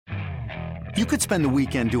You could spend the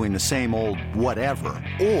weekend doing the same old whatever,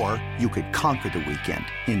 or you could conquer the weekend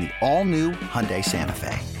in the all-new Hyundai Santa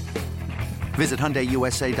Fe. Visit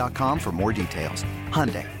HyundaiUSA.com for more details.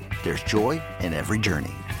 Hyundai, there's joy in every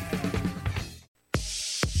journey.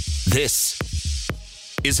 This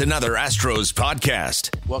is another Astros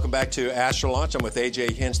podcast. Welcome back to Astro Launch. I'm with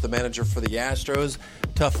A.J. Hinch, the manager for the Astros.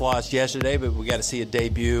 Tough loss yesterday, but we got to see a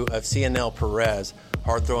debut of Cionel Perez.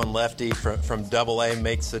 Hard-throwing lefty from Double-A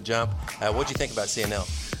makes the jump. What do you think about Cionel?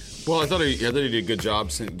 Well, I thought he did a good job,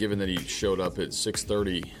 given that he showed up at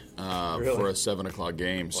 6:30 Really? for a 7 o'clock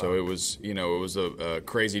game. Wow. So it was a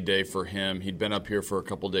crazy day for him. He'd been up here for a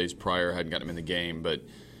couple days prior, hadn't gotten him in the game, but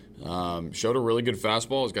showed a really good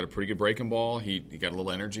fastball. He's got a pretty good breaking ball. He got a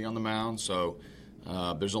little energy on the mound. So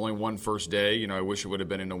there's only one first day. I wish it would have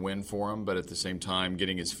been in a win for him, but at the same time,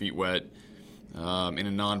 getting his feet wet. In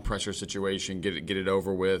a non-pressure situation, get it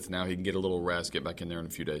over with. Now he can get a little rest, get back in there in a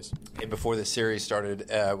few days. Hey, before the series started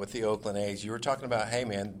with the Oakland A's, you were talking about, hey,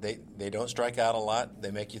 man, they don't strike out a lot. They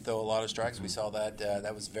make you throw a lot of strikes. We saw that.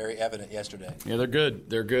 That was very evident yesterday. Yeah, they're good.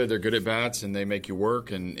 They're good at bats, and they make you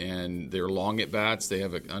work, and they're long at bats. They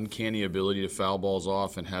have an uncanny ability to foul balls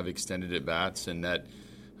off and have extended at bats, and that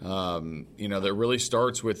that really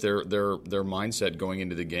starts with their mindset going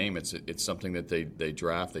into the game. It's something that they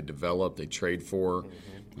draft, they develop, they trade for.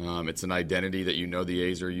 Mm-hmm. It's an identity that the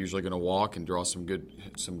A's are usually going to walk and draw some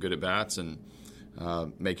good at bats and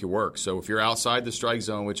make you work. So if you're outside the strike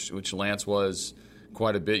zone, which Lance was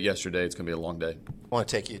quite a bit yesterday, it's going to be a long day. I want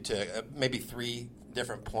to take you to maybe 3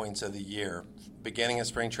 different points of the year: beginning of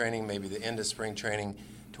spring training, maybe the end of spring training,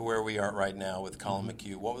 to where we are right now with Colin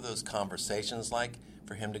McHugh. What were those conversations like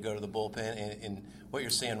for him to go to the bullpen? And what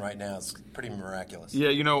you're seeing right now is pretty miraculous. Yeah,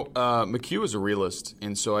 McHugh is a realist,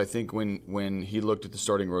 and so I think when he looked at the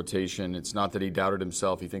starting rotation, it's not that he doubted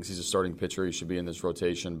himself. He thinks he's a starting pitcher. He should be in this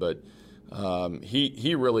rotation, but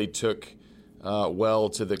he really took well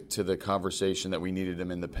to the conversation that we needed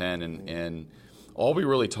him in the pen, and all we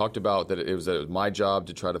really talked about that it was my job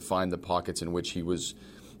to try to find the pockets in which he was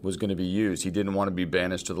going to be used. He didn't want to be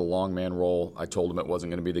banished to the long man role. I told him it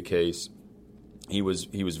wasn't going to be the case. He was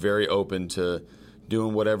very open to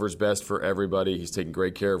doing whatever's best for everybody. He's taking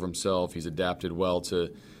great care of himself. He's adapted well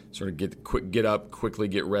to sort of get up, quickly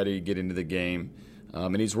get ready, get into the game.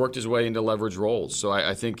 And he's worked his way into leverage roles. So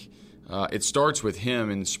I think it starts with him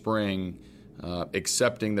in spring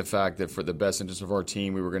accepting the fact that for the best interest of our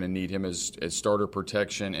team, we were going to need him as starter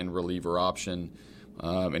protection and reliever option.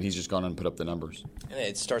 And he's just gone and put up the numbers. And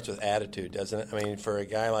it starts with attitude, doesn't it? I mean, for a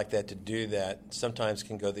guy like that to do that sometimes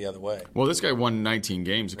can go the other way. Well, this guy won 19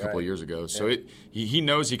 games a couple of years ago. So he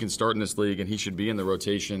knows he can start in this league, and he should be in the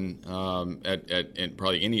rotation at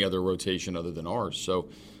probably any other rotation other than ours. So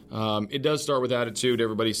it does start with attitude.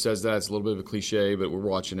 Everybody says that. It's a little bit of a cliche, but we're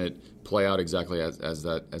watching it play out exactly as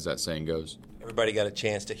that saying goes. Everybody got a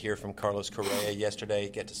chance to hear from Carlos Correa yesterday.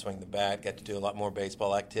 Got to swing the bat, got to do a lot more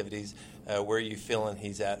baseball activities. Where are you feeling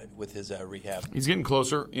he's at with his rehab? He's getting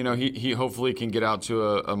closer. He hopefully can get out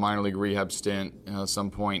to a minor league rehab stint at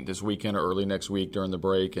some point this weekend or early next week during the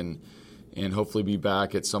break, and hopefully be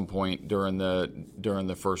back at some point during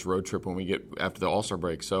the first road trip when we get after the All-Star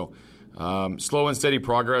break. So slow and steady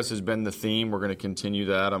progress has been the theme. We're going to continue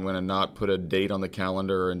that. I'm going to not put a date on the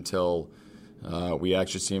calendar until we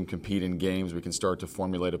actually see him compete in games. We can start to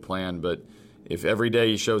formulate a plan. But if every day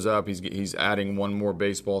he shows up, he's adding one more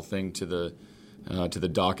baseball thing to the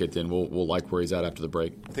docket, then we'll like where he's at after the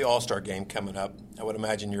break. The All-Star game coming up, I would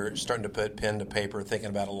imagine you're starting to put pen to paper, thinking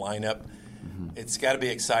about a lineup. Mm-hmm. It's got to be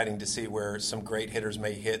exciting to see where some great hitters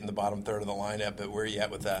may hit in the bottom third of the lineup, but where are you at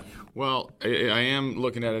with that? Well, I am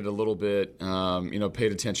looking at it a little bit.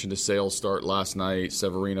 Paid attention to Sale's start last night.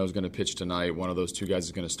 Severino's going to pitch tonight. One of those two guys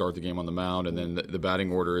is going to start the game on the mound, and then the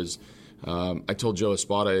batting order is I told Joe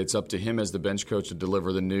Espada it's up to him as the bench coach to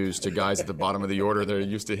deliver the news to guys at the bottom of the order that are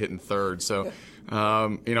used to hitting third. So,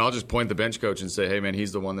 I'll just point the bench coach and say, hey, man,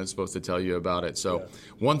 he's the one that's supposed to tell you about it. So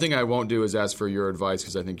one thing I won't do is ask for your advice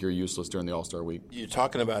because I think you're useless during the All-Star week. You're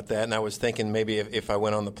talking about that, and I was thinking maybe if I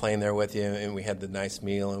went on the plane there with you and we had the nice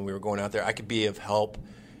meal and we were going out there, I could be of help.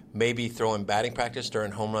 Maybe throwing batting practice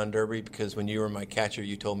during home run derby, because when you were my catcher,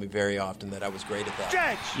 you told me very often that I was great at that.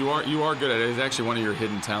 Judge. You are good at it. It's actually one of your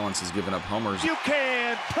hidden talents is giving up homers. You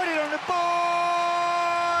can put it on the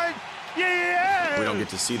board. Yeah. We don't get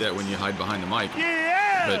to see that when you hide behind the mic.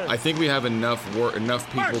 Yeah. But I think we have enough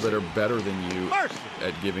people that are better than you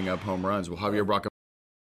at giving up home runs. Well, Javier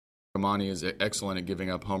Armani is excellent at giving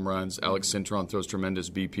up home runs. Alex Cintron throws tremendous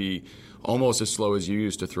BP, almost as slow as you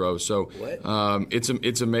used to throw. So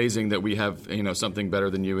it's amazing that we have something better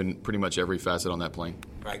than you in pretty much every facet on that plane.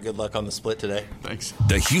 All right, good luck on the split today. Thanks.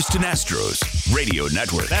 The Houston Astros Radio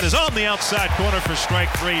Network. That is on the outside corner for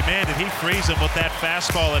strike 3. Man, did he freeze him with that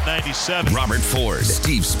fastball at 97. Robert Ford,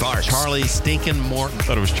 Steve Sparks. Charlie Stinkin' Morton.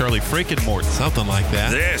 Thought it was Charlie freaking Morton. Something like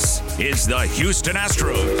that. This is the Houston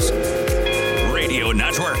Astros Radio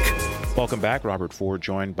Network. Welcome back. Robert Ford,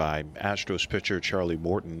 joined by Astros pitcher Charlie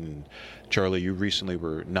Morton. And Charlie, you recently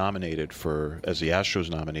were nominated as the Astros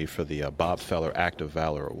nominee for the Bob Feller Act of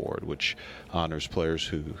Valor Award, which honors players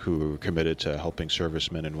who are committed to helping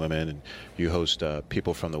servicemen and women. And you host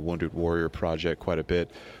People from the Wounded Warrior Project quite a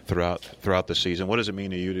bit throughout the season. What does it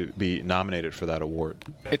mean to you to be nominated for that award?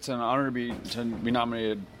 It's an honor to be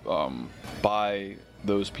nominated by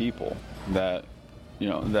those people that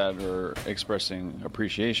that are expressing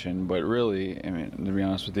appreciation. But really, I mean, to be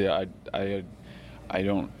honest with you, I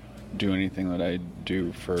don't do anything that I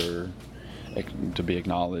do to be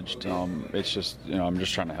acknowledged. It's just, I'm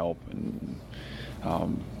just trying to help. And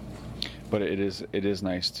but it is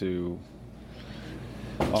nice to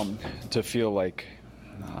feel like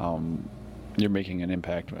you're making an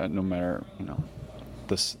impact, no matter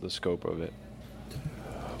the scope of it.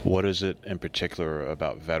 What is it in particular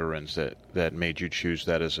about veterans that made you choose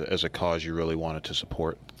that as a cause you really wanted to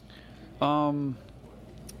support? I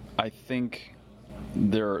think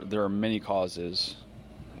there are many causes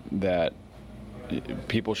that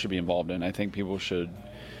people should be involved in. I think people should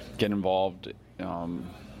get involved in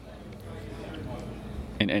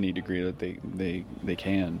any degree that they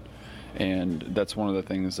can, and that's one of the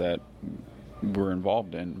things that we're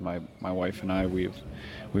involved in. My wife and I, we've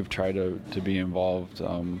tried to be involved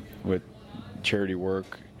with charity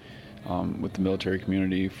work with the military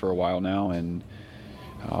community for a while now, and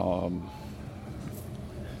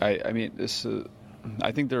I mean, this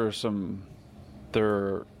I think there are some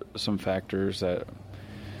factors that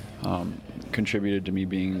contributed to me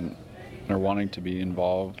being or wanting to be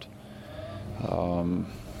involved.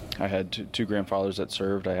 I had two grandfathers that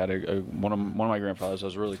served. I had one of my grandfathers I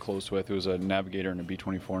was really close with, who was a navigator in a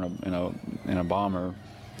B-24 in a bomber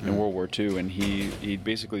in World War II, and he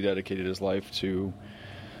basically dedicated his life to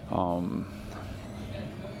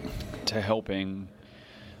helping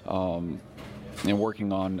and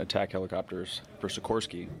working on attack helicopters for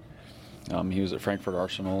Sikorsky. He was at Frankfurt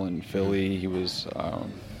Arsenal in Philly. He was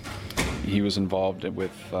involved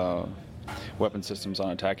with weapon systems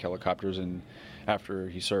on attack helicopters, and after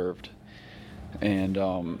he served, and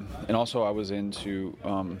also I was into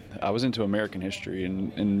American history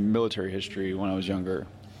and military history when I was younger,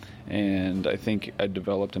 and I think I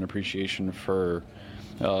developed an appreciation for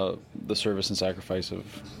the service and sacrifice of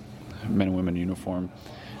men and women in uniform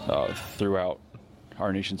throughout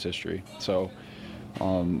our nation's history. So,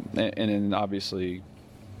 and then obviously,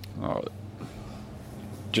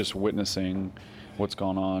 just witnessing what's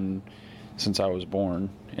gone on since I was born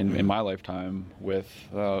in my lifetime with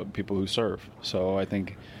people who serve. So I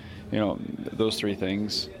think, those three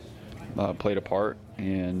things played a part,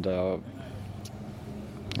 and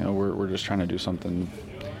we're just trying to do something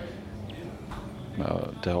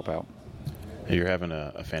to help out. You're having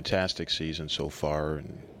a fantastic season so far,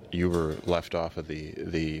 and you were left off of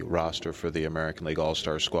the roster for the American League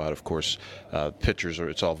All-Star squad. Of course, pitchers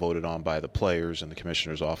it's all voted on by the players, and the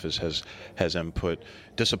commissioner's office has input.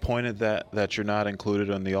 Disappointed that you're not included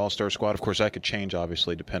in the All-Star squad? Of course, that could change,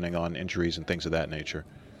 obviously, depending on injuries and things of that nature.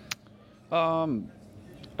 I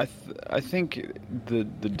think the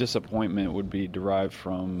disappointment would be derived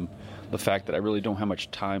from the fact that I really don't have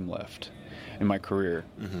much time left in my career,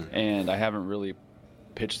 and I haven't really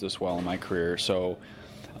pitched this well in my career. So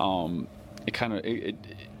it kind of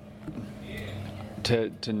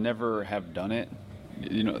to never have done it,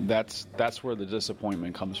 that's where the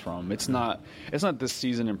disappointment comes from. It's not this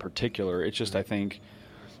season in particular. It's just, I think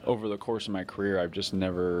over the course of my career, I've just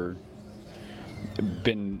never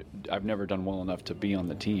done well enough to be on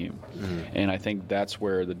the team, and I think that's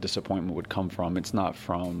where the disappointment would come from. It's not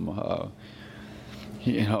from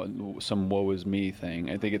some woe is me thing.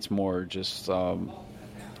 I think it's more just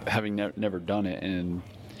having never done it, and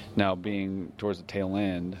now being towards the tail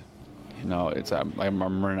end,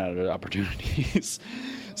 I'm running out of opportunities.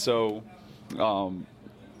 So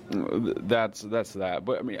that's that.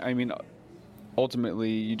 But I mean, ultimately,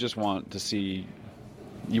 you just want to see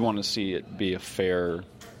it be a fair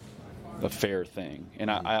thing,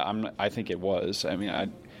 and I think it was. I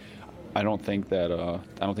mean, I don't think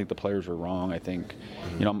the players were wrong. I think,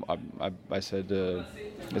 I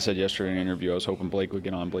said yesterday in an interview I was hoping Blake would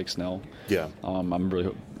get on, Blake Snell. Yeah. I'm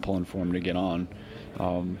really pulling for him to get on.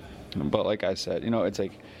 But like I said, it's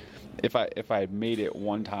like if I had made it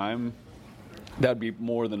one time, that'd be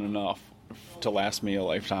more than enough to last me a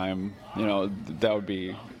lifetime.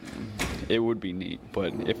 It would be neat.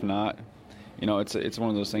 But if not, it's one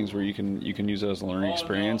of those things where you can use it as a learning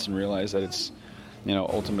experience and realize that it's,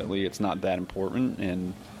 ultimately it's not that important,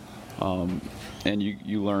 and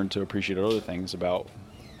you learn to appreciate other things about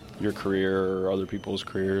your career or other people's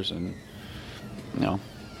careers, and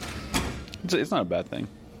it's not a bad thing.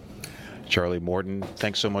 Charlie Morton,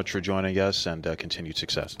 thanks so much for joining us, and continued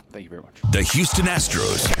success. Thank you very much. The Houston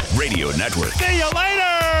Astros Radio Network. See you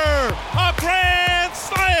later! A grand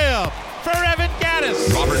slam for Evan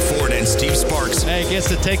Gattis. Robert Ford and Steve Sparks. Hey, gets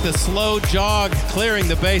to take the slow jog clearing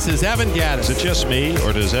the bases. Evan Gattis. Is it just me,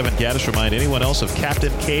 or does Evan Gattis remind anyone else of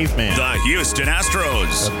Captain Caveman? The Houston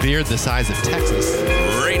Astros. A beard the size of Texas.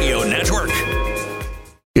 Radio Network.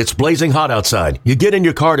 It's blazing hot outside. You get in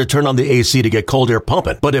your car to turn on the AC to get cold air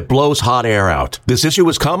pumping, but it blows hot air out. This issue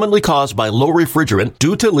is commonly caused by low refrigerant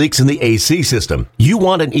due to leaks in the AC system. You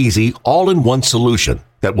want an easy, all-in-one solution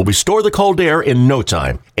that will restore the cold air in no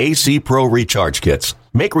time. AC Pro Recharge Kits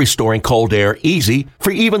make restoring cold air easy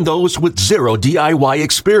for even those with zero DIY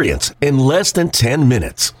experience in less than 10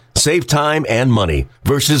 minutes. Save time and money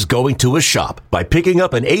versus going to a shop by picking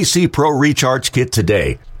up an AC Pro Recharge Kit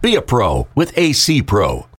today. Be a pro with AC Pro.